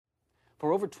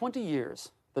For over 20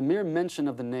 years, the mere mention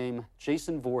of the name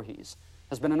Jason Voorhees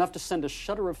has been enough to send a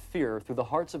shudder of fear through the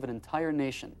hearts of an entire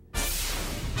nation.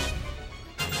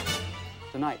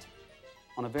 Tonight,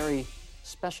 on a very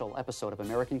special episode of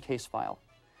American Case File,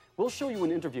 we'll show you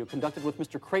an interview conducted with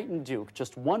Mr. Creighton Duke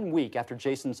just 1 week after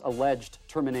Jason's alleged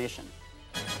termination.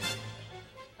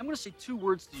 I'm going to say 2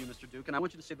 words to you, Mr. Duke, and I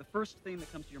want you to say the first thing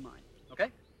that comes to your mind,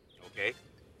 okay? Okay.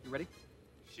 You ready?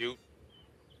 Shoot.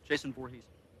 Jason Voorhees.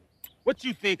 What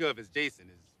you think of as Jason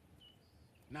is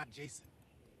not Jason.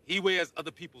 He wears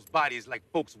other people's bodies like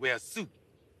folks wear a suit.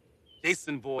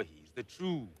 Jason Voorhees, the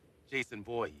true Jason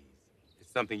Voorhees, is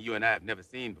something you and I have never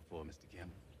seen before, Mr.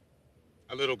 Kim.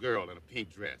 A little girl in a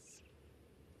pink dress,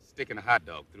 sticking a hot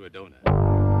dog through a donut.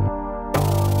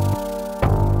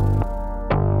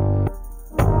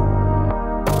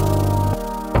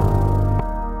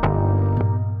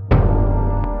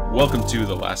 Welcome to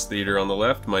The Last Theater on the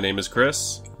Left. My name is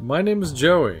Chris. My name is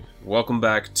Joey. Welcome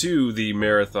back to the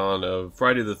marathon of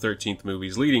Friday the 13th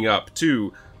movies leading up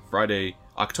to Friday,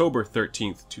 October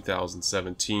 13th,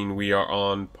 2017. We are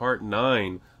on part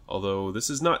 9, although this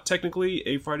is not technically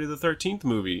a Friday the 13th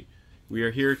movie. We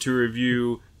are here to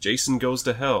review Jason Goes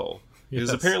to Hell. Because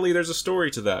apparently there's a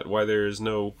story to that, why there is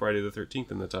no Friday the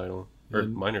 13th in the title. Or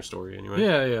minor story, anyway.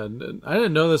 Yeah. I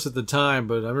didn't know this at the time,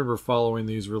 but I remember following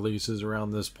these releases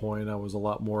around this point. I was a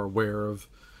lot more aware of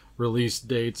release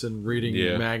dates and reading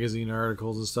magazine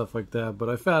articles and stuff like that. But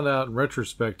I found out in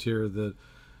retrospect here that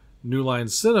New Line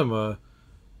Cinema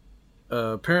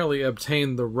apparently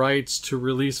obtained the rights to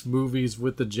release movies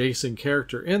with the Jason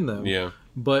character in them. Yeah.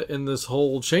 But in this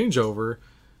whole changeover,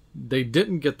 they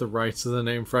didn't get the rights to the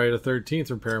name Friday the 13th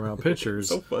from Paramount Pictures.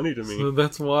 So funny to me. So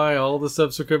that's why all the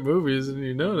subsequent movies, and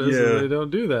you notice, they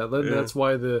don't do that. That's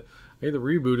why the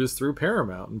reboot is through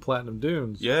Paramount and Platinum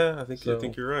Dunes. Yeah, I think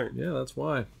you're right. Yeah, that's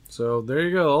why. So there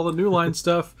you go. All the New Line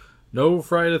stuff, no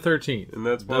Friday the 13th. And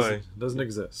that's why. Doesn't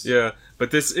exist. Yeah,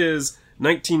 but this is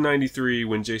 1993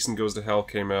 when Jason Goes to Hell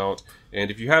came out.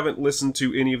 And if you haven't listened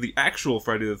to any of the actual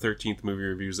Friday the 13th movie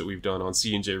reviews that we've done on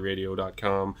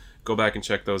cnjradio.com, go back and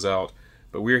check those out.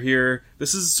 But we're here.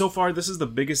 This is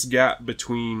the biggest gap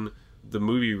between the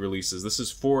movie releases. This is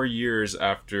 4 years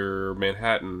after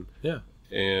Manhattan. Yeah.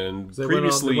 And they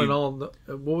previously,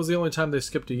 what was the only time they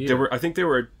skipped a year? I think there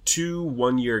were 2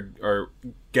 1-year or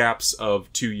gaps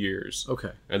of 2 years.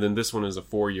 Okay. And then this one is a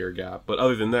 4-year gap. But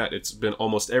other than that, it's been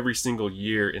almost every single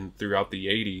year throughout the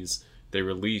 80s they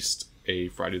released a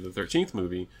Friday the 13th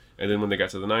movie. And then when they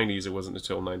got to the 90s, it wasn't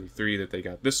until 93 that they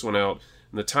got this one out.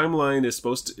 And the timeline is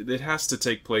it has to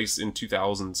take place in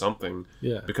 2000 something.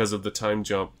 Yeah. Because of the time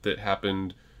jump that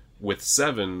happened with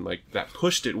 7, like that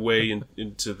pushed it way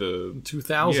into the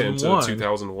 2001. Yeah, into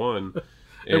 2001.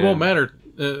 It won't matter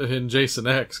in Jason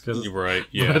X because you're right.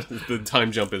 Yeah, the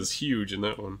time jump is huge in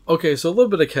that one. Okay, so a little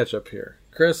bit of catch up here,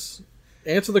 Chris.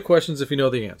 Answer the questions if you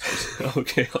know the answers.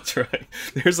 Okay, I'll try.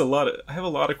 I have a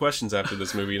lot of questions after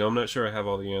this movie, and I'm not sure I have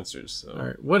all the answers. So. All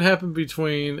right, what happened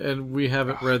between? And we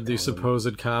haven't read the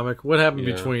supposed comic. What happened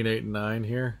between 8 and 9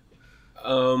 here?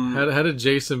 How did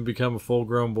Jason become a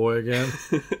full-grown boy again?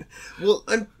 Well,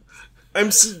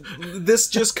 this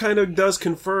just kind of does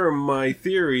confirm my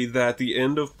theory that the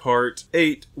end of part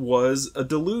 8 was a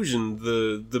delusion.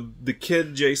 The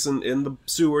kid Jason in the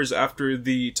sewers after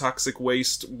the toxic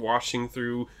waste washing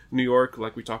through New York,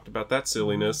 like we talked about that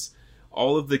silliness.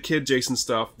 All of the kid Jason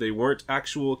stuff, they weren't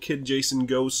actual kid Jason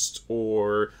ghosts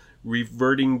or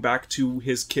reverting back to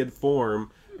his kid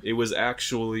form. It was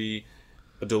actually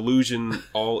a delusion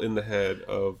all in the head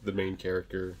of the main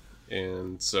character.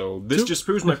 And so this just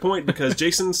proves my point, because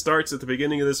Jason starts at the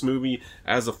beginning of this movie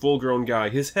as a full-grown guy.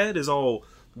 His head is all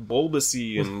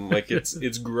bulbousy and like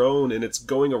it's grown and it's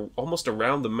going almost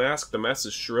around the mask. The mask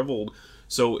is shriveled.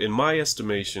 So in my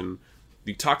estimation,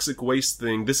 the toxic waste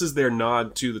thing, this is their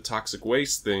nod to the toxic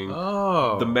waste thing.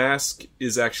 Oh. The mask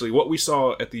is actually what we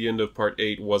saw at the end of part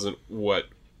 8 wasn't what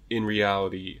in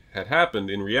reality had happened.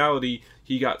 In reality,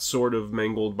 he got sort of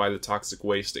mangled by the toxic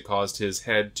waste. It caused his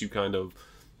head to kind of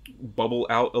bubble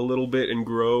out a little bit and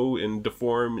grow and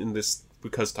deform in this,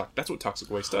 because that's what toxic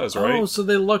waste does, right? Oh, so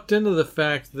they lucked into the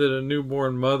fact that a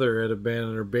newborn mother had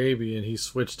abandoned her baby and he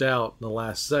switched out in the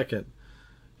last second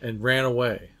and ran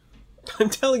away. I'm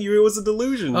telling you, it was a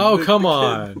delusion. Oh, come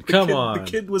on. The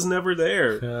kid was never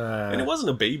there. And it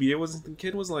wasn't a baby. The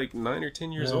kid was like 9 or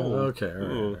 10 years old. Okay,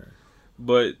 all right.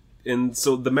 But, and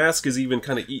so the mask is even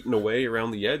kind of eaten away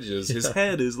around the edges. His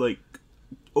head is like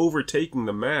overtaking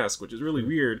the mask, which is really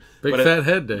weird. Big fat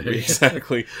head day.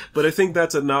 Exactly. But I think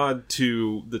that's a nod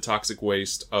to the toxic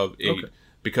waste of 8. Okay.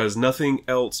 Because nothing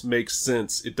else makes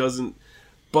sense. It doesn't...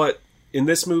 But in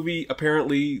this movie,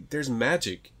 apparently, there's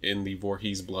magic in the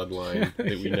Voorhees bloodline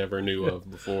that we never knew of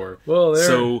before. Well, they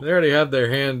already have their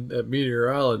hand at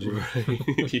meteorology.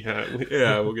 Right.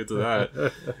 yeah, we'll get to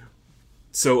that.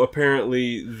 So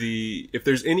apparently, if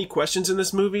there's any questions in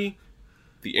this movie,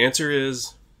 the answer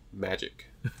is magic.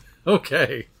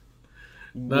 Okay.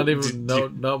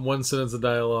 Not one sentence of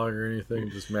dialogue or anything,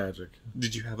 just magic.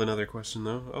 Did you have another question,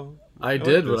 though? Oh, I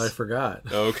did, but I forgot.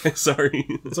 Oh, okay, sorry.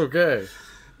 It's okay.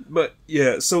 But,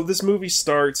 yeah, so this movie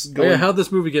starts going... Oh, yeah, how'd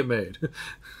this movie get made?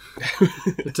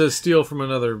 To steal from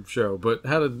another show, but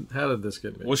how did this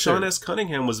get made? Well, Sean S.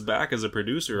 Cunningham was back as a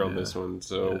producer on this one,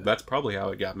 so that's probably how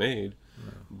it got made.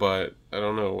 Yeah. But, I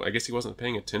don't know, I guess he wasn't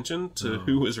paying attention to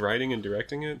who was writing and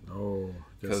directing it. Oh.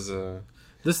 Because...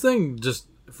 this thing just,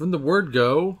 from the word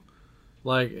go,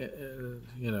 like,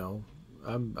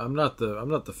 I'm not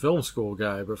the film school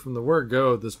guy, but from the word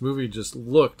go, this movie just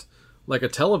looked like a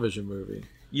television movie.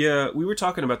 Yeah, we were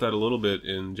talking about that a little bit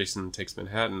in Jason Takes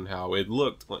Manhattan, how it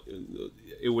looked like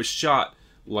it was shot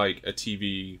like a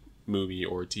TV movie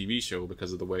or a TV show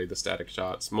because of the way most of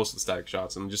the static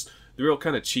shots, and just the real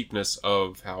kind of cheapness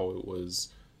of how it was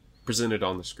presented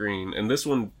on the screen. And this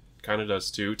one kind of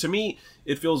does too. To me,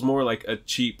 it feels more like a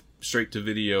cheap,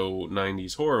 straight-to-video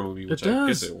 90s horror movie, which I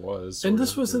guess it was. And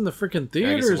this was in the freaking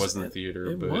theaters. I guess it was in the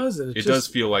theater, but it does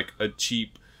feel like a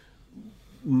cheap,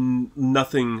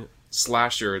 nothing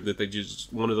slasher that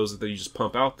one of those that you just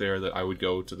pump out there that I would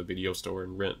go to the video store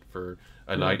and rent for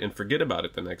a night and forget about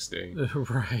it the next day.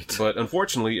 Right. But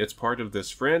unfortunately, it's part of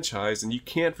this franchise, and you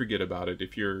can't forget about it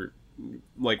if you're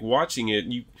like watching it.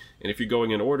 And if you're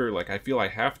going in order, like I feel I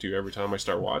have to every time I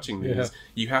start watching these,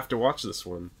 you have to watch this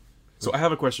one. So I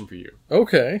have a question for you.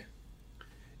 Okay.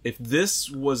 If this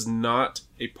was not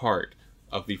a part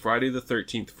of the Friday the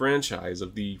 13th franchise,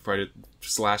 of the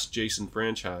Friday/Jason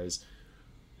franchise,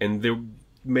 and the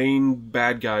main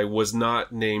bad guy was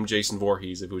not named Jason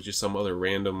Voorhees, if it was just some other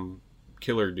random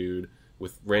killer dude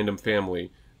with random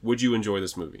family, would you enjoy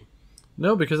this movie?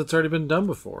 No, because it's already been done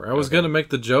before. I was going to make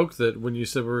the joke that when you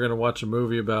said we were going to watch a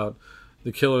movie about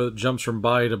the killer that jumps from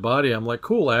body to body, I'm like,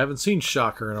 cool, I haven't seen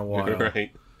Shocker in a while.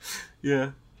 Right.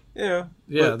 Yeah. Yeah.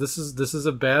 But this is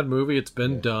a bad movie. It's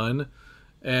been done.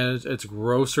 And it's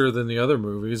grosser than the other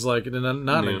movies, like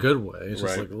not in a good way. It's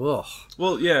just like, ugh.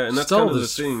 Well, yeah, and that's kind of the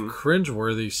thing.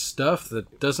 Cringeworthy stuff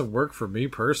that doesn't work for me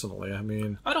personally. I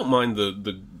mean, I don't mind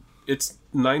it's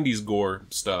 90s gore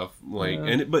stuff, like,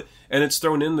 and it's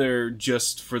thrown in there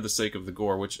just for the sake of the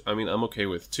gore, which I mean I'm okay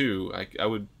with too. I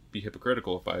would be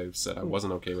hypocritical if I said I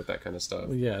wasn't okay with that kind of stuff.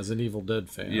 Well, yeah, as an Evil Dead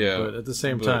fan. Yeah, but at the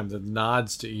same time, the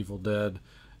nods to Evil Dead,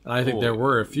 and I think there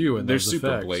were a few in those effects.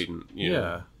 They're super blatant.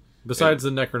 Yeah. Besides the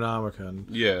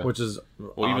Necronomicon, which is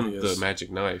even the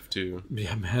Magic Knife too.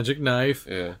 Yeah, Magic Knife.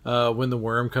 Yeah. When the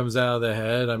worm comes out of the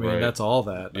head, I mean that's all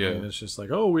that. I mean, it's just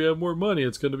like, oh, we have more money,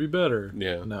 it's going to be better.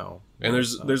 Yeah. No. And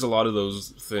there's a lot of those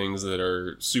things that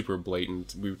are super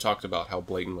blatant. We've talked about how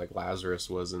blatant like Lazarus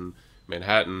was in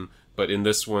Manhattan, but in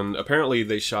this one, apparently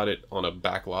they shot it on a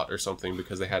backlot or something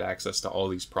because they had access to all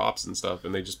these props and stuff,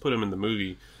 and they just put them in the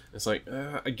movie. It's like,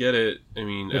 I get it. I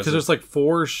mean, because there's like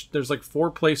four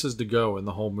places to go in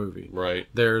the whole movie. Right.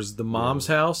 There's the mom's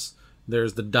house,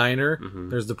 there's the diner,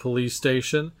 there's the police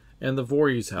station, and the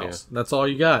Voorhees house. Yeah. That's all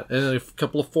you got. And a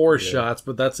couple of forest shots,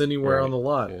 but that's anywhere on the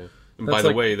lot. Yeah. And by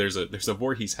the way, there's a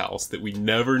Voorhees house that we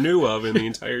never knew of in the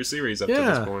entire series up to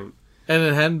this point. And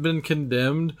it hadn't been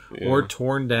condemned or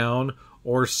torn down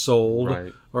or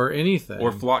sold or anything.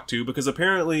 Or flocked to, because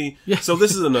apparently... Yeah. So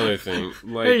this is another thing.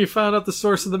 Like, hey, you found out the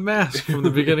source of the mask from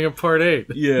the beginning of Part 8.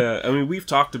 Yeah, I mean, we've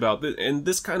talked about this, and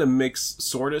this kind of makes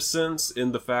sort of sense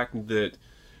in the fact that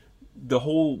the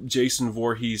whole Jason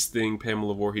Voorhees thing,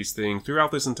 Pamela Voorhees thing,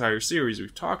 throughout this entire series,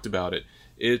 we've talked about it.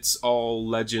 It's all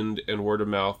legend and word of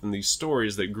mouth and these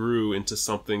stories that grew into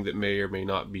something that may or may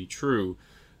not be true.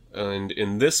 And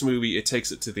in this movie, it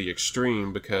takes it to the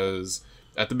extreme, because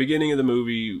at the beginning of the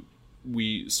movie,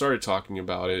 we started talking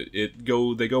about it.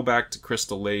 They go back to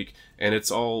Crystal Lake, and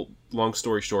it's all, long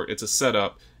story short, it's a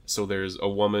setup. So there's a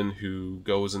woman who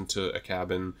goes into a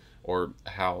cabin, or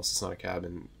a house. It's not a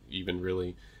cabin, even,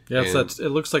 really. Yeah, it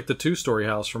looks like the 2-story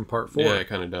house from Part 4. Yeah, it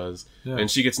kind of does. Yeah.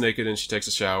 And she gets naked, and she takes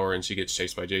a shower, and she gets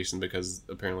chased by Jason, because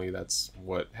apparently that's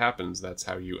what happens. That's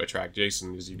how you attract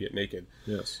Jason, is you get naked.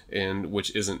 Yes. And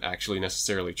which isn't actually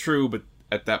necessarily true, but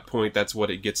at that point, that's what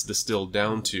it gets distilled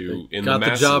down to in the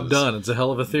masses. Got the job done. It's a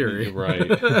hell of a theory. Right.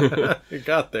 It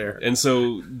got there. And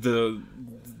so the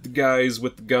guys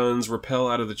with the guns rappel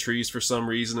out of the trees for some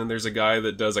reason, and there's a guy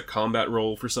that does a combat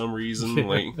roll for some reason.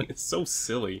 Like, it's so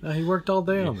silly. He worked all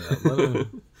day on that.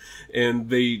 And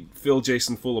they fill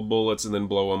Jason full of bullets and then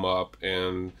blow him up.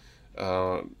 And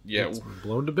It's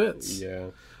blown to bits. Yeah.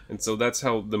 And so that's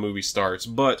how the movie starts.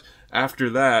 But after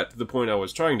that, the point I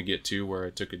was trying to get to, where I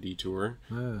took a detour,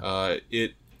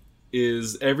 it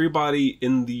is everybody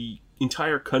in the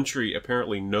entire country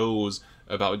apparently knows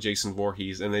about Jason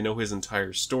Voorhees, and they know his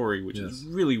entire story, which is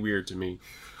really weird to me.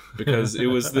 Because it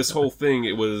was this whole thing,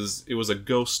 it was a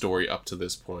ghost story up to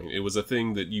this point. It was a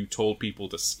thing that you told people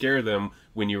to scare them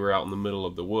when you were out in the middle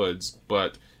of the woods.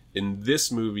 But in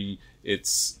this movie,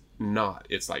 it's not.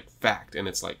 It's like fact, and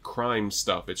it's like crime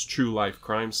stuff. It's true life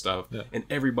crime stuff, and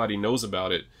everybody knows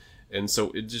about it. And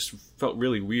so it just felt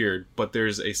really weird. But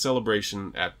there's a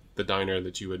celebration at the diner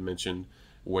that you had mentioned,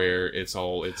 where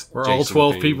all Jason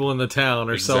 12 people in the town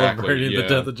are celebrating the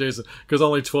death of Jason, because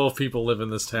only 12 people live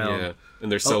in this town. Yeah,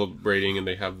 and they're celebrating, and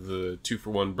they have the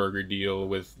 2-for-1 burger deal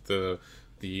with the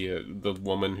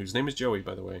woman whose name is Joey,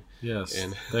 by the way. Yes,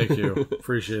 and thank you,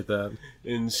 appreciate that.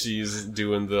 And she's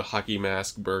doing the hockey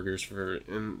mask burgers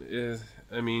getting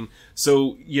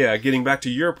back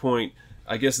to your point,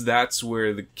 I guess that's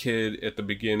where the kid at the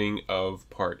beginning of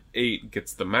part 8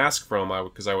 gets the mask from,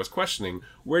 because I was questioning,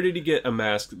 where did he get a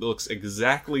mask that looks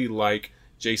exactly like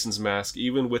Jason's mask,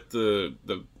 even with the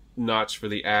notch for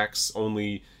the axe,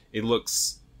 only it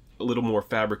looks a little more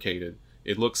fabricated.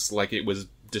 It looks like it was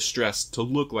distressed to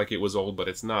look like it was old, but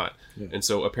it's not. Yeah. And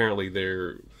so apparently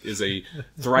there is a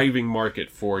thriving market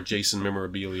for Jason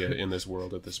memorabilia in this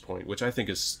world at this point, which I think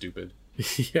is stupid.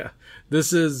 Yeah,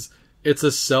 it's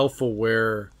a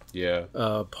self-aware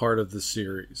part of the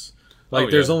series.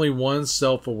 There's only one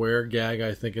self-aware gag,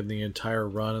 I think, in the entire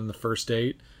run in the first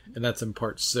 8, and that's in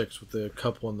part 6 with the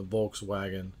couple in the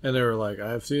Volkswagen. And they were like,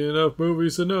 I've seen enough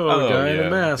movies to know a guy in a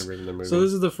mask. So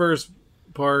this is the first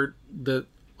part that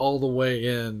all the way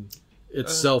in,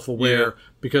 it's self-aware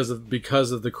because of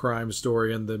the crime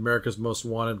story and the America's Most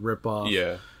Wanted ripoff.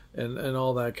 Yeah. And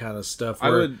all that kind of stuff. I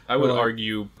would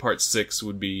argue part 6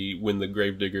 would be when the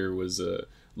gravedigger was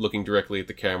looking directly at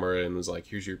the camera and was like,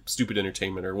 "Here's your stupid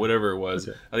entertainment," or whatever it was.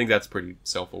 Okay. I think that's pretty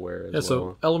self-aware as well.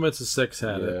 So elements of 6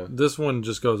 had it. This one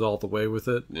just goes all the way with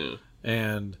it. Yeah.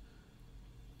 And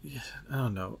I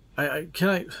don't know. Can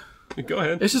I go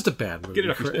ahead? It's just a bad movie.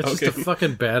 It's just a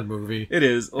fucking bad movie. It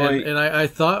is. And I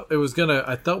thought it was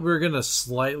I thought we were gonna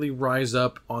slightly rise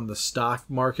up on the stock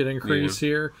market increase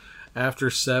here after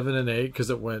 7 and 8, because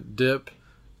it went dip,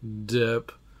 and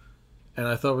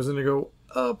I thought it was going to go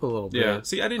up a little bit. Yeah,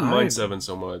 see, I didn't mind 7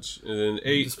 so much, and then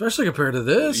 8, especially compared to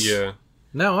this. Yeah,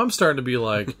 now I'm starting to be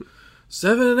like,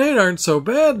 7 and 8 aren't so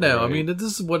bad now. Right. I mean,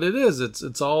 this is what it is.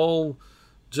 It's all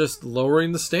just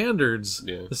lowering the standards.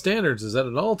 Yeah. The standards is at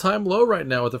an all-time low right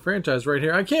now with the franchise right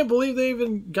here. I can't believe they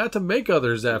even got to make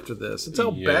others after this. It's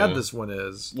how bad this one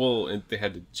is. Well, and they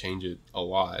had to change it a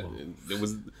lot. It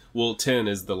was 10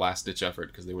 is the last-ditch effort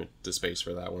because they went to space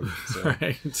for that one. So.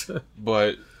 Right.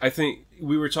 But I think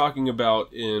we were talking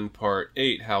about in part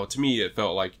 8 how, to me, it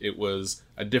felt like it was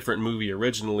a different movie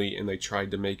originally, and they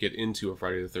tried to make it into a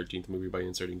Friday the 13th movie by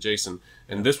inserting Jason.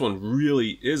 And this one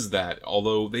really is that,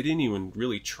 although they didn't even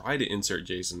really try to insert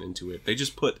Jason into it. They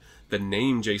just put the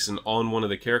name Jason on one of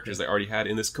the characters they already had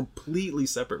in this completely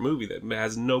separate movie that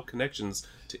has no connections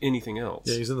to anything else.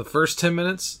 Yeah, he's in the first 10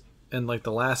 minutes and like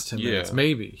the last 10 minutes,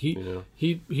 maybe. He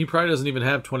probably doesn't even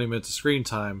have 20 minutes of screen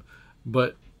time,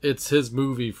 but it's his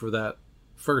movie for that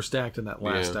first act and that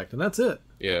last act, and that's it.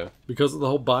 Yeah. Because of the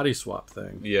whole body swap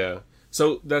thing. Yeah.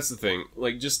 So that's the thing.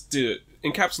 Like, just to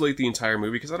encapsulate the entire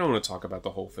movie, because I don't want to talk about the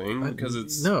whole thing, because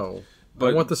it's... No. But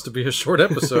I want this to be a short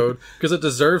episode, because it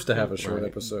deserves to have a short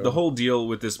episode. The whole deal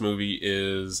with this movie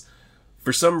is,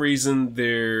 for some reason,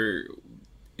 there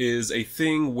is a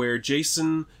thing where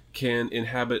Jason can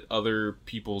inhabit other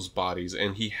people's bodies,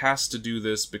 and he has to do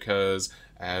this because,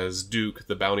 as Duke,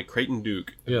 the bounty, Creighton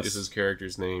Duke is his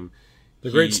character's name, the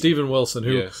great Steven Wilson,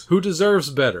 who deserves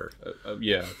better.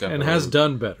 Definitely. And has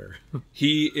done better.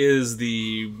 He is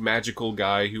the magical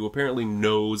guy who apparently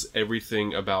knows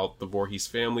everything about the Voorhees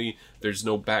family. There's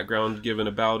no background given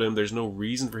about him. There's no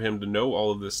reason for him to know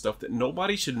all of this stuff that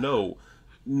nobody should know.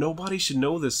 Nobody should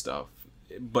know this stuff.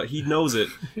 But he knows it,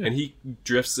 and he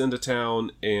drifts into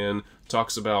town and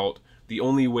talks about the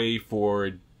only way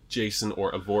for Jason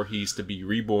or a Voorhees to be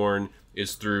reborn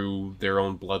is through their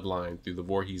own bloodline, through the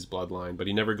Voorhees bloodline, but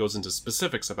he never goes into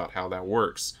specifics about how that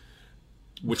works,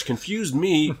 which confused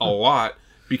me a lot,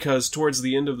 because towards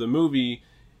the end of the movie,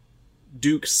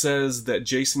 Duke says that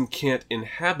Jason can't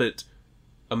inhabit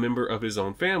a member of his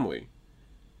own family.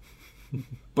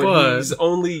 But he's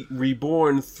only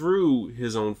reborn through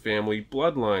his own family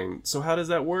bloodline. So how does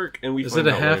that work? And we find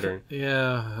out later.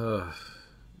 Yeah.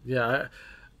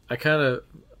 I kind of...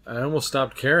 I almost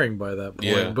stopped caring by that point.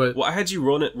 Yeah. But well, I had you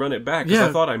run it back because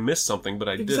I thought I missed something, but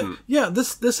I didn't. Yeah,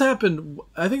 this happened.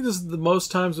 I think this is the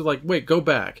most times we're like, wait, go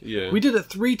back. Yeah. We did it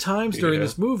 3 times during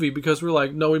this movie because we're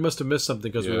like, no, we must have missed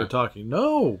something because we were talking.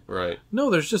 No. Right. No,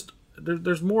 there's just...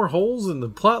 There's more holes in the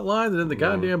plot line than in the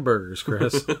goddamn burgers,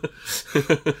 Chris.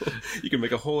 You can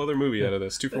make a whole other movie out of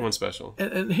this 2-for-1 special.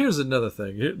 And here's another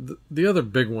thing. The other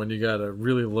big one you got to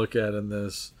really look at in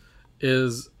this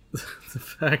is the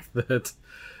fact that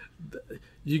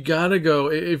you got to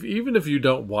go, even if you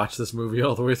don't watch this movie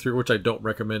all the way through, which I don't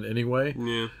recommend anyway,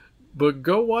 but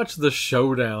go watch the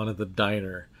showdown at the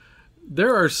diner.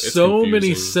 There are so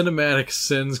many cinematic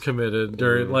sins committed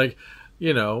during, like,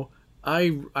 you know...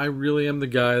 I really am the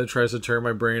guy that tries to turn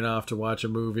my brain off to watch a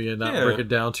movie and not break it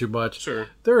down too much. Sure.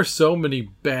 There are so many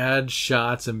bad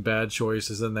shots and bad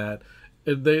choices in that.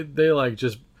 And they like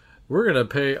just, we're going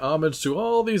to pay homage to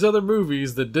all these other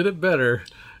movies that did it better.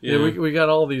 Yeah. We got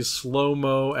all these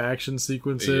slow-mo action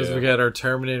sequences. Yeah. We got our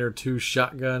Terminator 2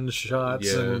 shotgun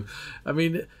shots. Yeah. And I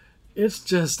mean, it's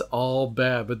just all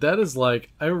bad. But that is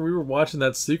like, we were watching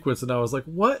that sequence and I was like,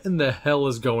 what in the hell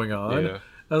is going on? Yeah.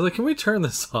 I was like, can we turn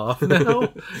this off now?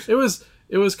 It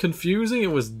was confusing,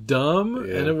 it was dumb,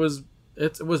 and it was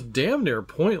damn near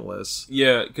pointless.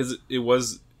 Yeah, because it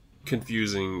was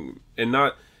confusing, and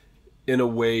not in a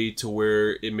way to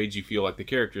where it made you feel like the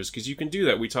characters, because you can do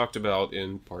that. We talked about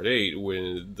in part 8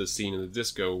 when the scene in the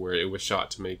disco where it was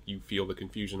shot to make you feel the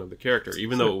confusion of the character,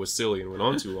 even though it was silly and went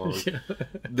on too long.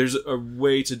 There's a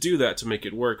way to do that to make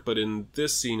it work, but in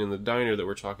this scene in the diner that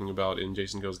we're talking about in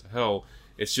Jason Goes to Hell,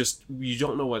 it's just, you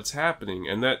don't know what's happening,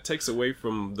 and that takes away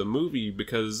from the movie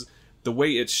because the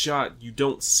way it's shot, you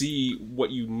don't see what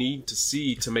you need to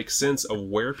see to make sense of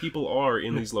where people are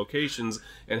in these locations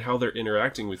and how they're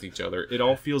interacting with each other. It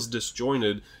all feels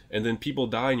disjointed, and then people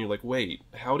die, and you're like, wait,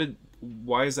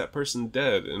 why is that person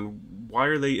dead? And why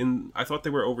are they I thought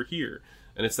they were over here.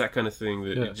 And it's that kind of thing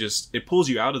that it pulls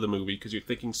you out of the movie because you're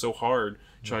thinking so hard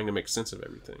trying to make sense of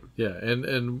everything. Yeah,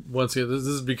 and once again, this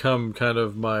has become kind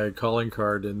of my calling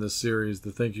card in this series,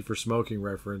 the "Thank You for Smoking"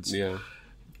 reference. Yeah.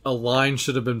 A line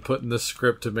should have been put in the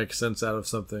script to make sense out of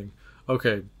something.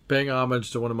 Okay, paying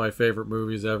homage to one of my favorite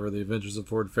movies ever, The Adventures of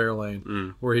Ford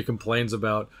Fairlane, where he complains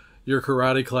about, your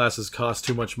karate classes cost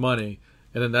too much money,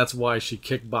 and then that's why she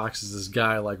kickboxes this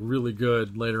guy like really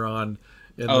good later on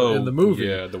in the movie.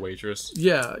 Yeah, the waitress.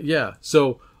 Yeah.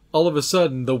 So all of a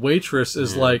sudden, the waitress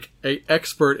is like a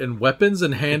expert in weapons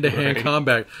and hand-to-hand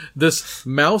combat. This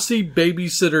mousy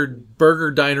babysitter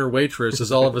burger diner waitress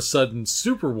is all of a sudden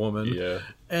Superwoman. Yeah.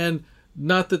 And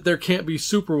not that there can't be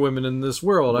Superwomen in this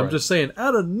world. Right. I'm just saying,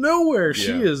 out of nowhere,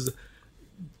 she is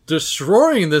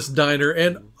destroying this diner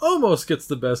and almost gets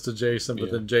the best of Jason,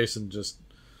 but then Jason just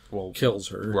kills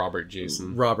her. Robert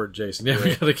Jason. Yeah,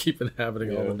 we gotta keep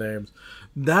inhabiting all the names.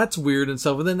 That's weird and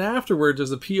stuff. And then afterwards,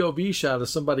 there's a POV shot of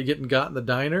somebody getting got in the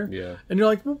diner. Yeah. And you're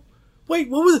like, well, wait,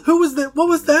 who was that? What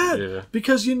was that? Yeah.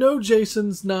 Because you know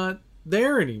Jason's not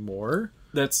there anymore.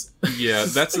 That's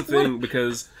the thing,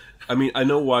 because, I mean, I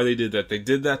know why they did that. They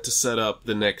did that to set up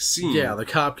the next scene. Yeah, the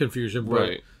cop confusion.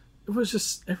 Right. It was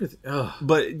just everything. Ugh.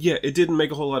 But, yeah, it didn't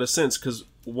make a whole lot of sense, because,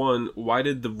 one, why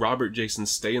did the Robert Jason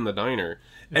stay in the diner?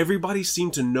 Everybody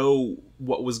seemed to know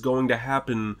what was going to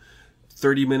happen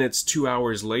 30 minutes, 2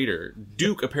 hours later.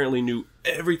 Duke apparently knew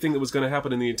everything that was going to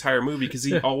happen in the entire movie because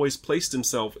he always placed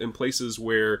himself in places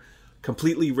where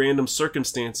completely random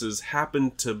circumstances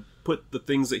happened to put the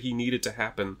things that he needed to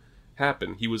happen.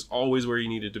 He was always where he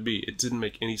needed to be. It didn't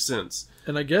make any sense.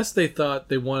 And I guess they thought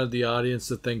they wanted the audience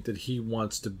to think that he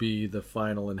wants to be the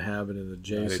final inhabitant of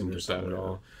Jason. I didn't get that at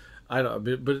all. I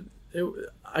don't, but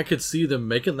I could see them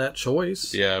making that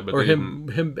choice. Yeah, but or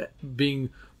him being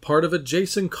part of a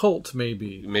Jason cult,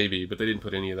 maybe. Maybe, but they didn't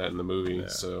put any of that in the movie. Yeah.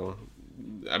 So,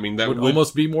 I mean, that would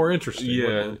almost be more interesting.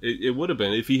 Yeah, it would have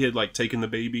been if he had like taken the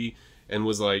baby and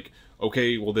was like,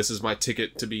 okay, well, this is my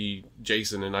ticket to be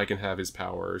Jason and I can have his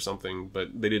power or something, but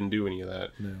they didn't do any of that.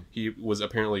 No. He was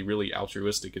apparently really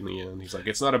altruistic in the end. He's like,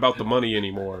 it's not about the money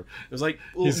anymore. It was like,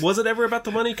 well, was it ever about the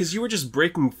money? Because you were just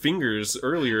breaking fingers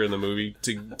earlier in the movie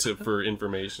for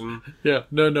information. Yeah,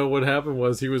 no, what happened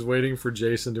was he was waiting for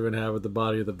Jason to inhabit the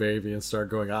body of the baby and start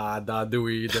going, da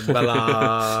dooey da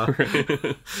blah.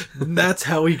 And that's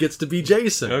how he gets to be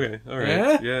Jason. Okay, all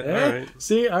right. All right.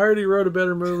 See, I already wrote a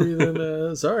better movie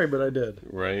than, sorry, but I did.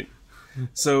 Right.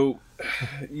 So,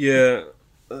 yeah.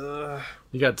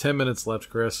 You got 10 minutes left,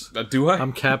 Chris. Do I?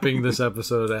 I'm capping this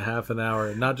episode at half an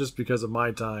hour, not just because of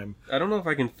my time. I don't know if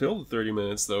I can fill the 30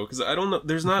 minutes, though, because I don't know.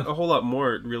 There's not a whole lot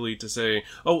more, really, to say.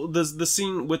 Oh, the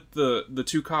scene with the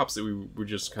two cops that we were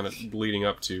just kind of leading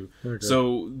up to. Okay.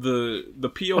 So, the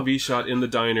POV shot in the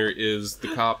diner is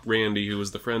the cop, Randy, who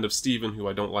is the friend of Steven, who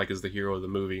I don't like as the hero of the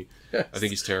movie. Yes. I think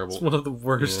he's terrible. It's one of the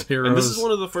worst heroes. And this is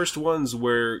one of the first ones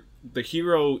where the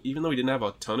hero, even though he didn't have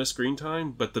a ton of screen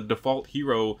time, but the default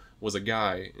hero was a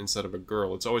guy instead of a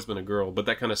girl. It's always been a girl, but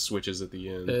that kind of switches at the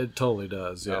end. It totally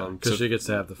does, yeah. Because she gets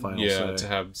to have the final say.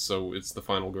 Yeah, so it's the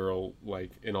final girl, like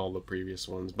in all the previous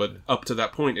ones. But up to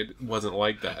that point, it wasn't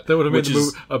like that. That would have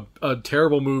made a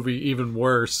terrible movie even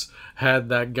worse had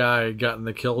that guy gotten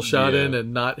the kill shot in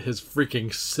and not his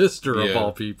freaking sister of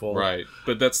all people. Right.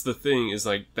 But that's the thing, is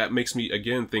like, that makes me,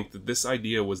 again, think that this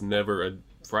idea was never a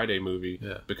Friday movie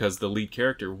because the lead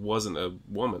character wasn't a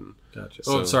woman. Gotcha.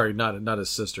 So, sorry, not his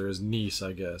sister, his niece,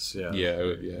 I guess. Yeah. Yeah,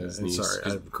 his niece. Sorry, I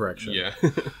have a correction. Yeah.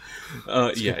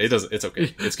 It doesn't. It's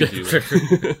okay. It's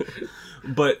confusing.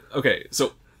 But okay,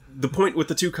 so the point with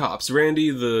the two cops,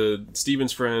 Randy, the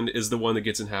Steven's friend, is the one that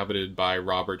gets inhabited by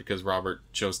Robert because Robert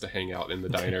chose to hang out in the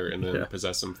diner and then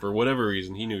possess him for whatever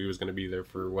reason. He knew he was going to be there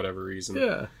for whatever reason.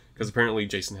 Yeah. Because apparently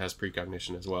Jason has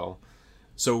precognition as well.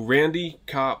 So Randy,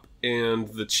 cop, and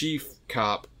the chief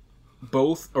cop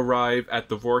both arrive at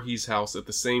the Voorhees house at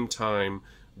the same time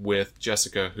with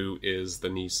Jessica, who is the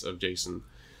niece of Jason.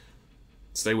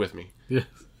 Stay with me. Yeah.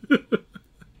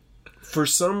 For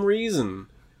some reason,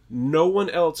 no one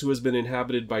else who has been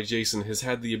inhabited by Jason has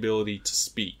had the ability to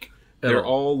speak. They're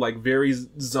all like very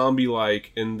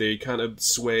zombie-like, and they kind of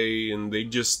sway, and they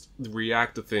just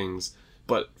react to things.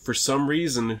 But for some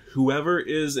reason, whoever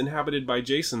is inhabited by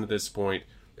Jason at this point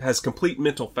has complete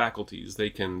mental faculties. They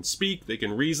can speak, they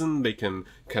can reason, they can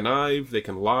connive, they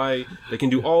can lie, they can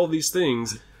do all of these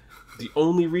things. The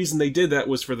only reason they did that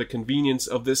was for the convenience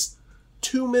of this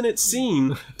 2-minute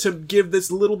scene to give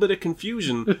this little bit of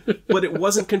confusion. But it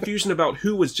wasn't confusion about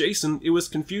who was Jason, it was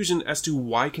confusion as to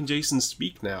why can Jason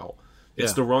speak now.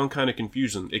 It's the wrong kind of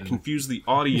confusion. It confused the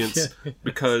audience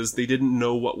because they didn't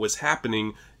know what was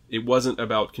happening. It wasn't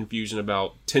about confusion,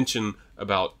 about tension,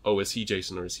 about, oh, is he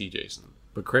Jason or is he Jason?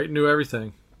 But Creighton knew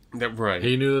everything. Right.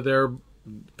 He knew that they were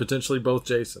potentially both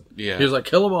Jason. Yeah. He was like,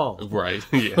 kill them all. Right.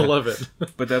 Yeah. I love it.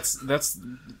 But that's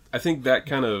I think that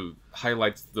kind of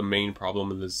highlights the main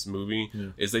problem of this movie,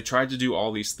 is they tried to do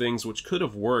all these things which could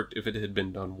have worked if it had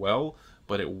been done well,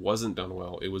 but it wasn't done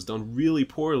well. It was done really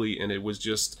poorly, and it was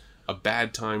just a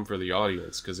bad time for the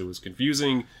audience because it was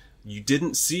confusing. You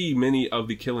didn't see many of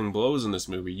the killing blows in this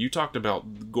movie. You talked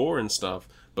about gore and stuff,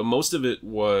 but most of it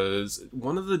was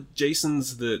one of the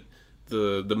Jasons that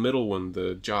the middle one,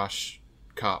 the Josh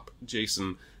cop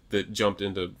Jason that jumped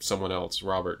into someone else,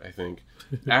 Robert, I think.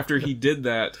 After he did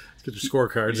that, get your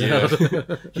scorecards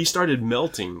out. He started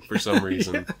melting for some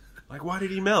reason. Like, why did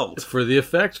he melt? It's for the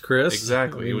effect, Chris.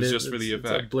 Exactly. I mean, it was just for the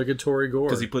effect. It's obligatory gore.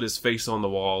 Because he put his face on the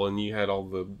wall and you had all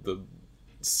the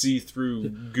see-through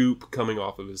goop coming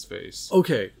off of his face.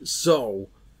 Okay, so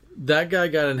that guy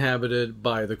got inhabited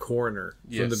by the coroner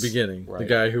from the beginning. Right. The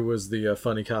guy who was the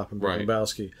funny cop in Big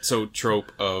Lebowski. So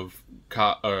trope of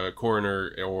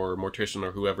coroner or mortician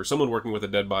or whoever, someone working with a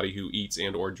dead body who eats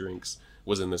and or drinks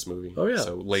was in this movie. Oh, yeah.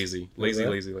 So lazy.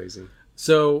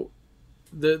 So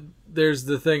there's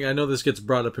the thing, I know this gets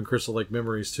brought up in Crystal Lake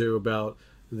Memories too, about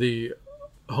the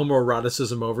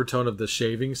homoeroticism overtone of the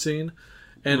shaving scene.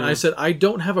 And I said, I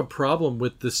don't have a problem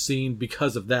with the scene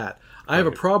because of that. I have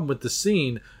a problem with the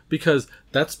scene because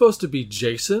that's supposed to be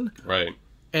Jason. Right.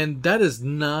 And that is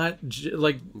not,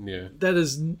 that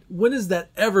is, when has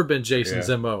that ever been Jason's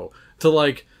MO? To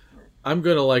like, I'm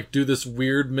going to like do this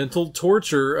weird mental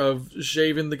torture of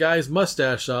shaving the guy's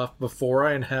mustache off before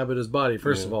I inhabit his body.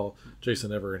 First of all,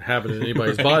 Jason never inhabited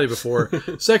anybody's body before.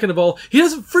 Second of all, he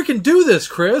doesn't freaking do this,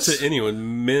 Chris. To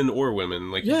anyone, men or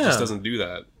women. Like, he just doesn't do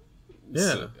that.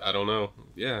 Yeah. I don't know.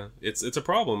 Yeah. It's a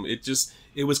problem.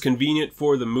 It was convenient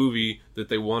for the movie that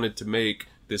they wanted to make,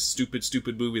 this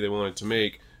stupid movie they wanted to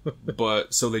make,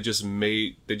 but so they just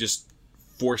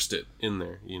forced it in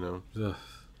there, you know? Ugh.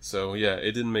 So yeah,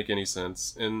 it didn't make any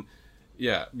sense. And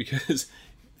yeah, because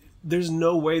there's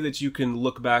no way that you can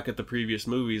look back at the previous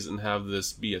movies and have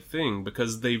this be a thing,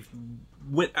 because they've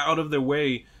went out of their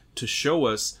way to show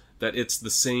us that it's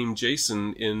the same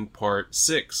Jason in part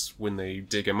 6 when they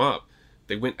dig him up.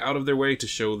 They went out of their way to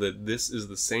show that this is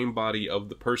the same body of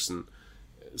the person.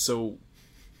 So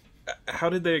how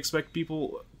did they expect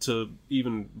people to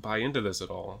even buy into this at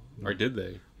all? Or did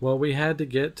they? Well, we had to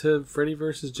get to Freddy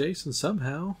versus Jason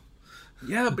somehow.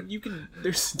 Yeah, but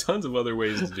there's tons of other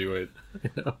ways to do it.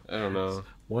 I don't know.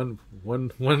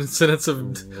 one sentence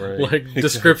of Right. like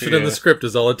description in Yeah. the script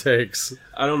is all it takes.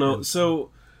 I don't know. So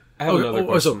I have another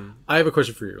question. So I have a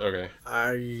question for you. Okay.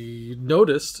 I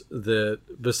noticed that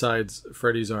besides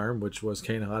Freddy's arm, which was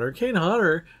Kane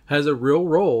Hodder has a real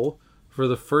role for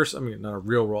the first. I mean, not a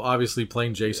real role. Obviously,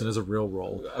 playing Jason is a real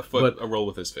role, but A role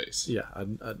with his face. yeah,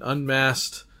 an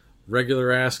unmasked,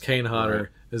 regular ass Kane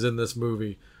Hodder is in this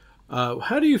movie.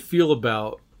 How do you feel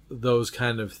about those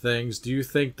kind of things? Do you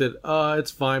think that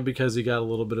it's fine because he got a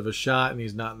little bit of a shot and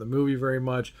he's not in the movie very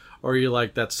much, or are you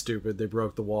like, that's stupid, they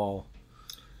broke the wall?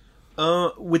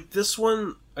 With this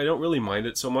one, I don't really mind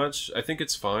it so much. I think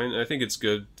it's fine. I think it's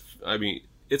good. I mean,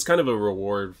 it's kind of a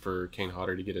reward for Kane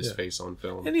Hodder to get his face on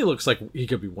film. And he looks like he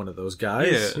could be one of those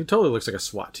guys. Yeah. He totally looks like a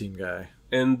SWAT team guy.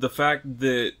 And the fact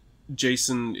that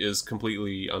Jason is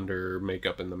completely under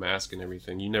makeup and the mask and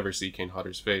everything, you never see Kane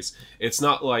Hodder's face. It's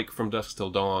not like From Dusk Till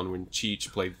Dawn when Cheech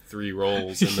played 3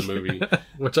 roles in the movie.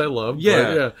 Which I love.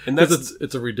 Yeah. And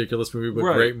it's a ridiculous movie, but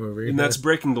great movie. And that's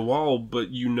breaking the wall, but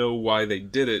you know why they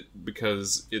did it,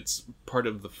 because it's part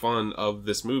of the fun of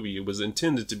this movie. It was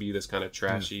intended to be this kind of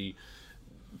trashy,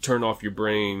 turn off your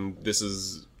brain, this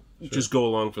is just go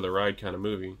along for the ride kind of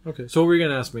movie. Okay, so what were you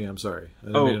going to ask me? I'm sorry. I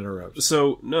didn't mean to interrupt.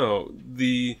 So, no,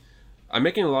 I'm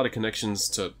making a lot of connections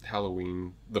to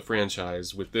Halloween, the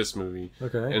franchise, with this movie.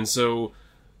 Okay. And so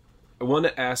I want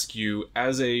to ask you,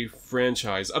 as a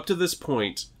franchise, up to this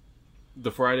point,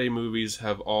 the Friday movies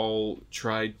have all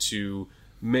tried to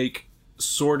make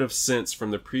sort of sense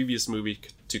from the previous movie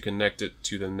to connect it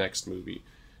to the next movie.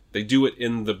 They do it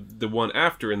in the one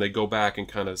after, and they go back and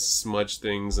kind of smudge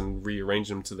things and rearrange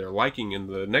them to their liking in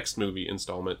the next movie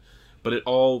installment. But it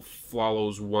all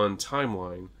follows one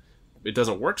timeline. It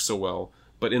doesn't work so well,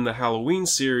 but in the Halloween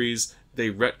series, they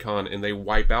retcon and they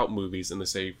wipe out movies and they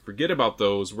say, forget about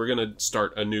those, we're going to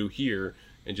start anew here,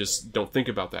 and just don't think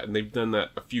about that. And they've done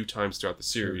that a few times throughout the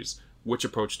series. Which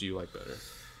approach do you like better?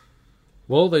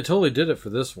 Well, they totally did it for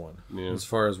this one, Yeah. as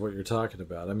far as what you're talking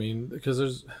about. I mean, because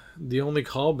there's the only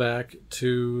callback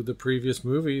to the previous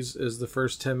movies is the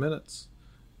first 10 minutes.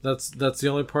 That's the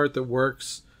only part that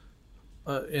works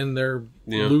in their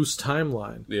loose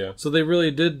timeline. Yeah. So they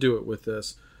really did do it with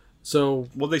this. So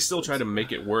Well, they still try to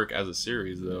make it work as a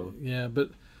series, though. yeah, but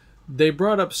they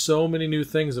brought up so many new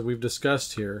things that we've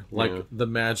discussed here, like Yeah. the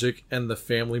magic and the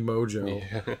family mojo.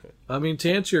 Yeah. I mean,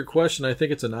 to answer your question, I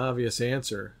think it's an obvious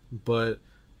answer, but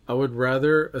I would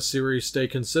rather a series stay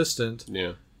consistent.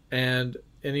 Yeah. And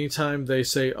anytime they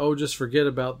say, "Oh, just forget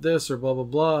about this" or blah blah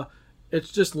blah,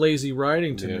 it's just lazy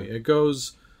writing to me. It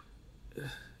goes,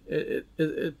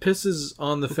 it pisses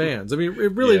on the fans. I mean,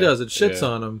 it really does. It shits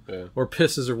on them or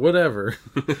pisses or whatever.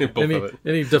 Both of it.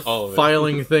 Any All of it.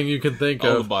 defiling thing you can think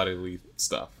All of. the bodily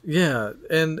stuff. Yeah,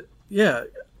 and yeah,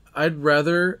 I'd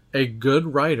rather a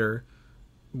good writer,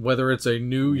 whether it's a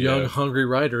new, young, hungry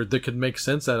writer that could make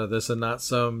sense out of this and not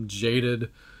some jaded,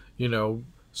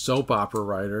 soap opera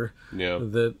writer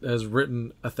that has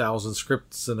written 1,000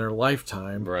 scripts in their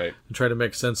lifetime Right. and try to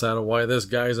make sense out of why this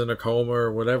guy's in a coma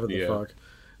or whatever the fuck.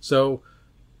 So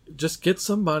just get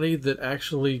somebody that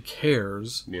actually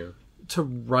cares to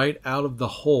write out of the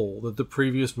hole that the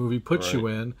previous movie puts you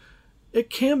in. It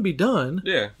can be done.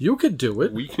 Yeah. You could do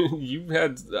it. You've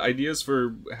had ideas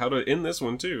for how to end this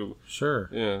one, too. Sure.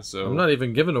 Yeah, so... I'm not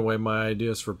even giving away my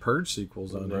ideas for Purge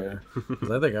sequels on here,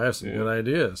 because I think I have some good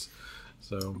ideas.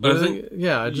 So, but I think,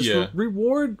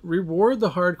 reward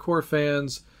the hardcore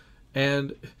fans,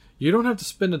 and you don't have to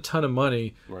spend a ton of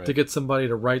money to get somebody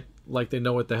to write like they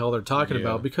know what the hell they're talking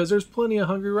about, because there's plenty of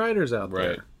hungry writers out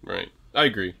there. Right. I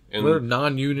agree. And whether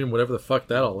non-union, whatever the fuck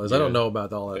that all is, I don't know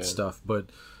about all that stuff, but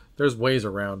there's ways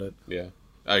around it. Yeah,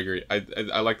 I agree.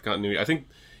 I like the continuity. I think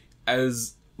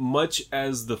as much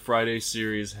as the Friday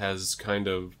series has kind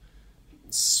of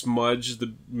smudged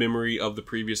the memory of the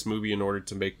previous movie in order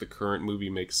to make the current movie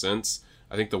make sense,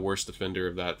 I think the worst offender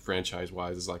of that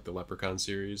franchise-wise is like the Leprechaun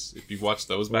series. If you've watched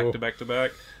those back to back to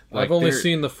back, like I've only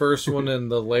seen the first one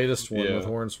and the latest one with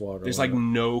Hornswoggle. There's like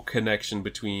no connection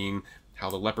between how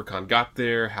the Leprechaun got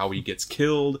there, how he gets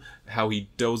killed, how he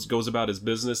goes about his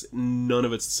business. None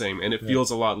of it's the same, and it feels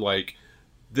a lot like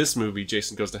this movie,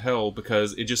 Jason Goes to Hell,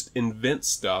 because it just invents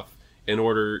stuff in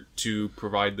order to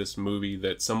provide this movie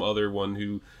that some other one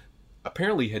who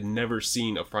apparently had never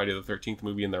seen a Friday the 13th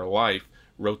movie in their life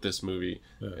wrote this movie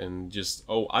and just,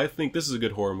 I think this is a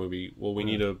good horror movie. Well, we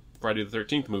need a Friday the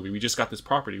 13th movie. We just got this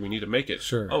property. We need to make it.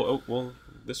 Sure. Well,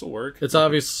 this will work. It's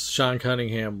obvious Sean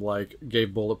Cunningham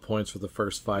gave bullet points for the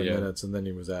first 5 minutes and then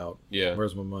he was out. Yeah.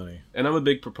 Where's my money? And I'm a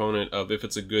big proponent of, if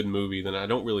it's a good movie, then I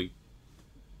don't really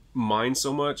mind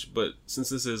so much, but since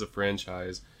this is a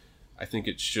franchise, I think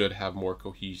it should have more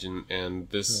cohesion, and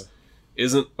this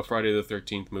isn't a Friday the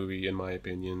 13th movie, in my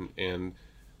opinion,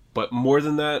 but more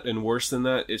than that and worse than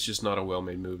that, it's just not a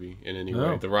well-made movie in any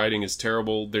way. The writing is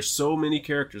terrible. There's so many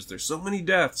characters. There's so many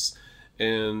deaths.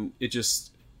 And it's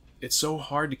so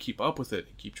hard to keep up with it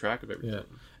and keep track of everything.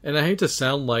 Yeah. And I hate to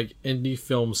sound like indie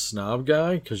film snob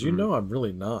guy, because you know I'm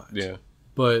really not. Yeah.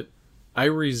 But I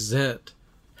resent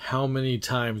how many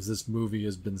times this movie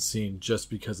has been seen just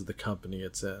because of the company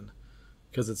it's in.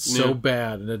 Because it's so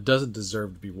bad, and it doesn't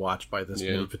deserve to be watched by this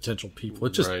many potential people.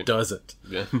 It just doesn't.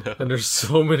 Yeah, no. And there's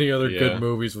so many other good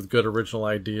movies with good original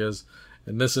ideas,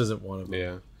 and this isn't one of them.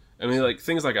 Yeah. I mean, like,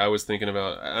 things like I was thinking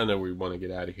about, I know we want to get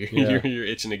out of here. Yeah. You're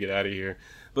itching to get out of here.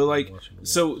 But, like,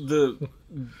 so the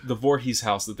Voorhees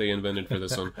house that they invented for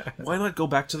this one, why not go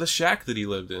back to the shack that he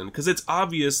lived in? Because it's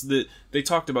obvious that they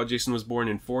talked about Jason was born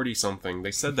in 40-something.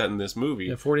 They said that in this movie.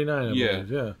 Yeah, 49, I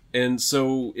believe, yeah. And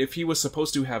so if he was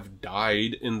supposed to have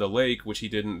died in the lake, which he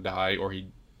didn't die, or he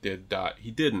did die. He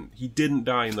didn't. He didn't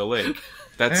die in the lake.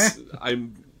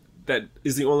 That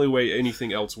is the only way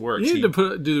anything else works. You need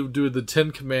to do the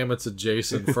 10 Commandments of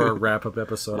Jason for a wrap-up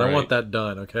episode. Right. I want that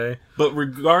done, okay? But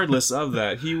regardless of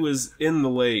that, he was in the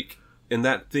lake, and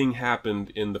that thing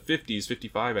happened in the 50s,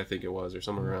 55 I think it was, or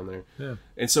somewhere around there. Yeah.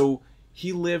 And so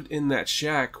he lived in that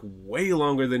shack way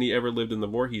longer than he ever lived in the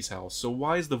Voorhees house. So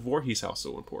why is the Voorhees house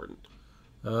so important?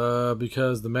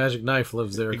 Because the magic knife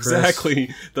lives there, Chris.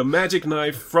 Exactly. The magic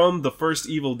knife from the first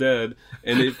Evil Dead,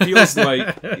 and it feels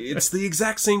like it's the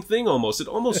exact same thing almost. It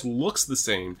almost looks the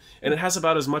same, and it has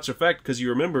about as much effect, because you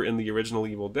remember in the original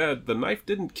Evil Dead, the knife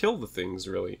didn't kill the things,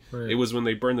 really. Right. It was when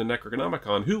they burned the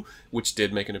Necronomicon, which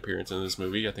did make an appearance in this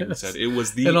movie, I think we said. It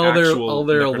was the all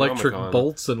their electric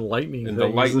bolts and lightning and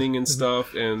things. The lightning and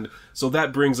stuff, and so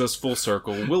that brings us full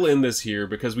circle. We'll end this here,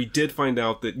 because we did find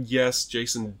out that, yes,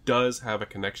 Jason does have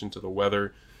a connection to the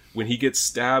weather. When he gets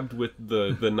stabbed with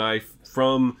the knife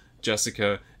from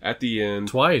Jessica at the end.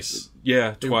 Twice.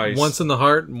 Yeah, twice. Once in the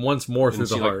heart and once more through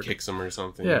the heart. Like, kicks him or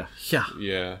something. Yeah.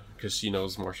 Yeah, because she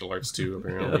knows martial arts too,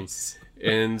 apparently. Yes.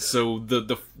 And so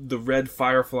the red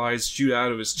fireflies shoot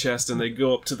out of his chest, and they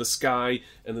go up to the sky,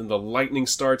 and then the lightning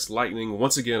starts. Lightning,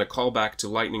 once again, a callback to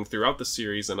lightning throughout the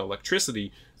series and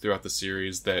electricity throughout the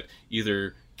series that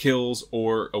either kills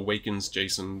or awakens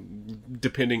Jason,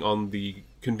 depending on the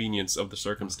convenience of the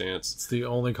circumstance. It's the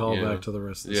only callback to the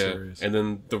rest of the series. And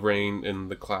then the rain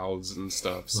and the clouds and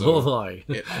stuff. So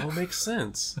it all makes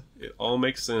sense. It all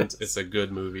makes sense. It's a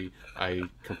good movie. I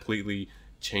completely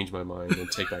change my mind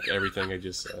and take back everything I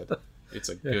just said. It's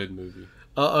a good movie.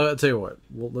 I'll tell you what.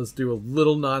 Well, let's do a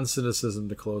little non-cynicism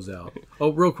to close out.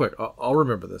 Oh, real quick. I'll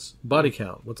remember this. Body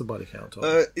count. What's a body count?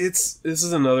 This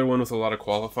is another one with a lot of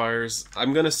qualifiers.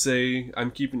 I'm gonna say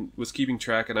was keeping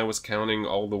track, and I was counting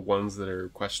all the ones that are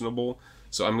questionable.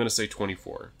 So I'm gonna say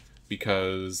 24,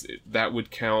 because that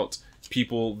would count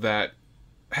people that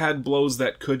had blows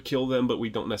that could kill them, but we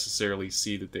don't necessarily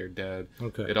see that they're dead.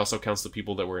 Okay. It also counts the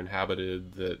people that were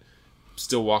inhabited that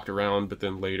still walked around, but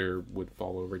then later would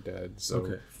fall over dead.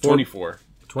 So 24.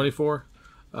 24.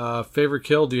 Favorite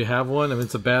kill? Do you have one? I mean,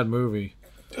 it's a bad movie.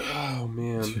 Oh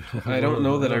man, I don't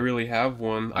know that I really have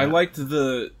one. I liked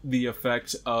the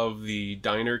effect of the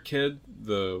diner kid,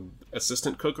 the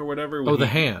assistant cook or whatever. The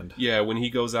hand. Yeah, when he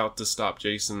goes out to stop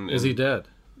Jason. Is he dead?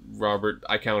 Robert,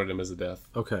 I counted him as a death.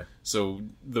 Okay. So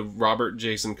the Robert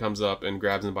Jason comes up and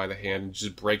grabs him by the hand and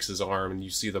just breaks his arm, and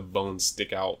you see the bones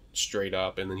stick out straight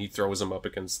up, and then he throws him up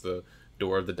against the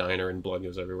door of the diner, and blood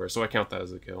goes everywhere. So I count that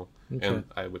as a kill. Okay. And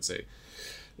I would say,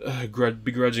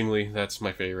 begrudgingly, that's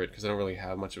my favorite, because I don't really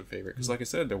have much of a favorite. Because like I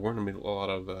said, there weren't a lot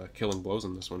of killing blows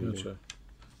in this one either. Gotcha.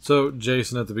 So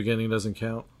Jason at the beginning doesn't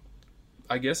count?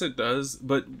 I guess it does,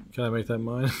 but can I make that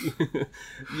mine?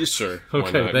 Yeah, sure.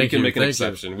 Okay, we can make an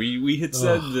exception. We had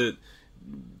said that.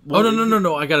 Well,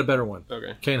 no! I got a better one.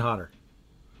 Okay, Kane Hodder.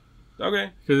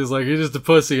 Okay, because he's just a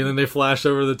pussy, and then they flash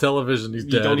over the television. He's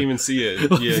dead. You don't even see it.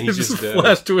 Yeah, he's just dead.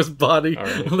 Flash to his body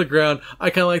on the ground. I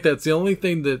kind of like that. It's the only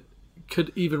thing that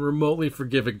could even remotely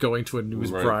forgive it going to a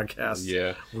news broadcast.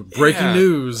 Yeah. Breaking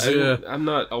news. I'm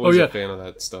not always a fan of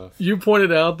that stuff. You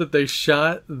pointed out that they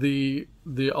shot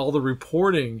all the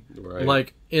reporting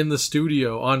like in the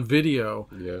studio on video.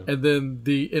 Yeah. And then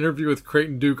the interview with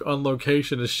Creighton Duke on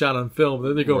location is shot on film.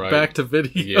 Then they go back to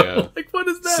video. Yeah. Like, what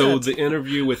is that? So the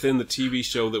interview within the TV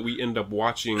show that we end up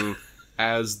watching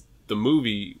as the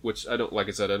movie, which I don't, like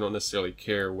I said, I don't necessarily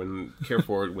care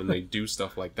for it when they do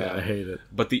stuff like that. Yeah, I hate it.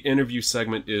 But the interview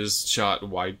segment is shot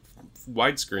wide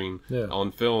widescreen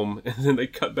on film, and then they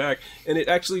cut back, and it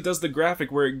actually does the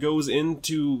graphic where it goes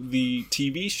into the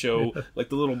TV show, like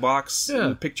the little box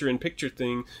picture-in-picture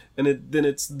thing, and then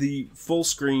it's the full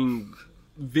screen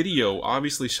video,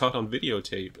 obviously shot on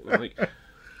videotape. And I'm like,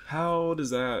 how does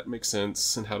that make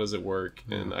sense, and how does it work?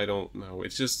 And I don't know.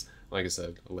 It's just, like I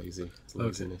said, lazy. It's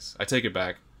laziness. I take it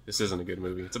back. This isn't a good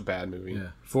movie. It's a bad movie. Yeah.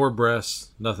 4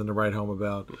 breasts, nothing to write home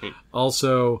about.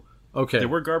 Also, okay. There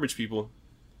were garbage people.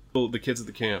 The kids at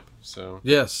the camp, so...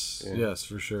 Yes,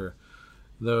 for sure.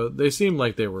 Though they seemed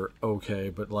like they were okay,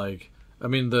 but like... I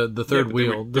mean, the third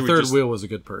wheel... The third wheel was a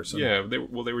good person. Yeah, they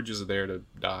were just there to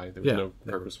die. There was no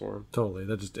purpose for them. Totally.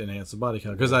 That just enhanced the body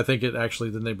count. Because I think it actually...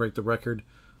 Didn't they break the record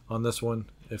on this one?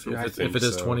 If it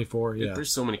is 24, yeah.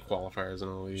 There's so many qualifiers in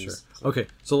all these. Sure. So. Okay,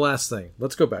 so last thing.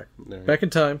 Let's go back. Right. Back in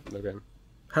time. Okay.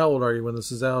 How old are you when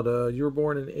this is out? You were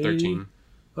born in 80? 13.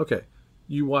 Okay.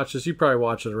 You watch this. You probably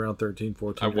watched it around 13,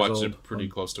 14 I watched it pretty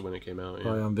close to when it came out. Yeah.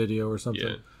 Probably on video or something.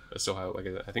 Yeah. I still have, like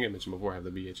I think I mentioned before, I have the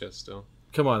VHS still.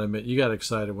 Come on, admit you got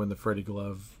excited when the Freddy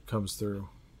glove comes through.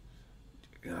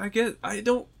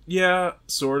 Yeah,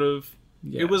 sort of.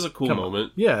 Yeah. It was a cool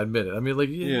moment. Yeah, admit it. I mean,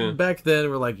 like, back then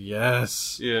we're like,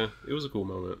 yes. Yeah, it was a cool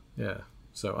moment. Yeah.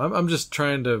 So I'm just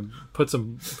trying to put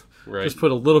some... Right. Just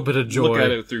put a little bit of joy. Look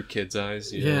at it through kids'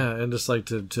 eyes. Yeah, and just like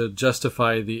to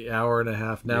justify the hour and a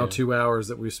half, now 2 hours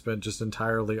that we spent just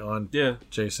entirely on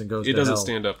Jason Goes to Hell. It doesn't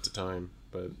stand up to time,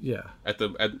 but yeah.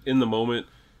 In the moment,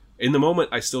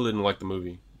 I still didn't like the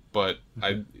movie, but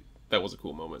that was a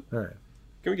cool moment. All right.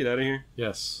 Can we get out of here?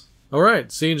 Yes. All right,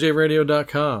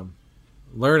 cnjradio.com.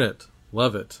 Learn it,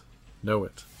 love it, know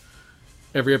it.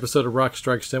 Every episode of Rock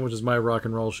Strikes 10, which is my rock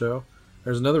and roll show.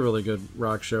 There's another really good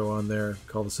rock show on there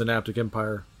called The Synaptic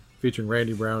Empire, featuring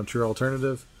Randy Brown, True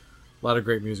Alternative. A lot of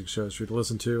great music shows for you to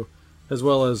listen to, as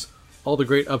well as all the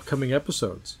great upcoming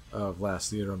episodes of Last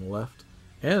Theater on the Left,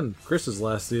 and Chris's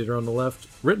Last Theater on the Left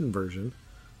written version,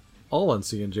 all on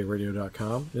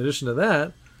cnjradio.com. In addition to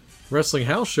that, Wrestling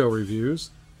House Show reviews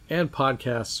and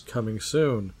podcasts coming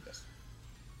soon.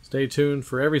 Stay tuned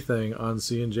for everything on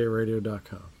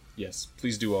cnjradio.com. Yes,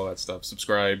 please do all that stuff.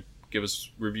 Subscribe. Give us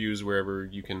reviews wherever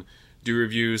you can do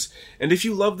reviews. And if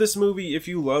you love this movie, if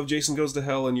you love Jason Goes to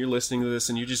Hell and you're listening to this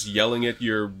and you're just yelling at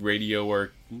your radio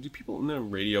or... Do people know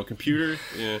radio? Computer?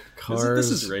 Yeah. Cars, this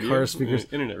is radio. Car speakers.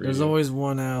 Internet radio. There's always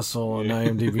one asshole on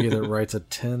IMDb that writes a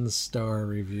 10-star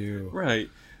review. Right.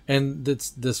 And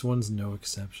this one's no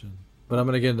exception. But I'm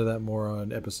going to get into that more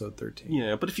on episode 13.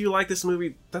 Yeah, but if you like this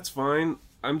movie, that's fine.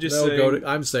 I'm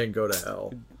saying go to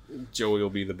hell. Joey will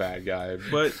be the bad guy.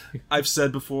 But I've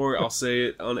said before, I'll say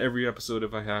it on every episode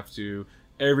if I have to.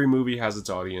 Every movie has its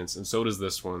audience, and so does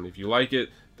this one. If you like it,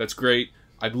 that's great.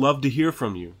 I'd love to hear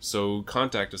from you. So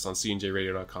contact us on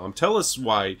cnjradio.com. Tell us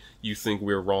why you think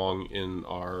we're wrong in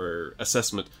our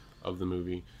assessment of the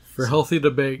movie. For healthy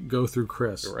debate, go through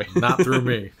Chris, right? Not through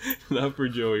me. Not for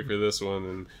Joey for this one,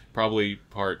 and probably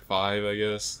part 5, I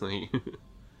guess.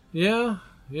 Yeah,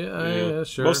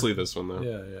 sure. Mostly this one, though.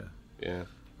 Yeah.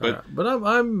 But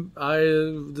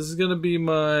this is gonna be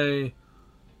my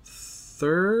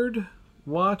 3rd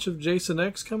watch of Jason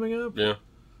X coming up. Yeah.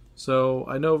 So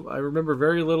I remember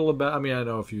very little about. I mean, I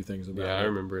know a few things about it. Yeah, I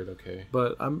remember it okay.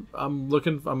 But I'm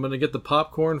gonna get the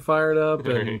popcorn fired up,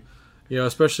 and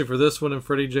especially for this one and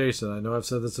Freddy Jason. I know I've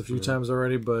said this a few times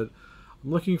already, but I'm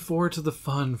looking forward to the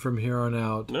fun from here on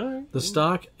out. The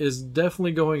stock is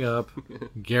definitely going up,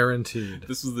 guaranteed.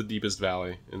 This is the deepest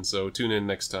valley, and so tune in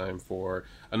next time for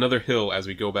another hill as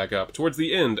we go back up towards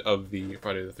the end of the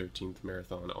Friday the 13th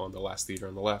marathon on the Last Theater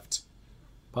on the Left.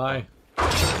 Bye.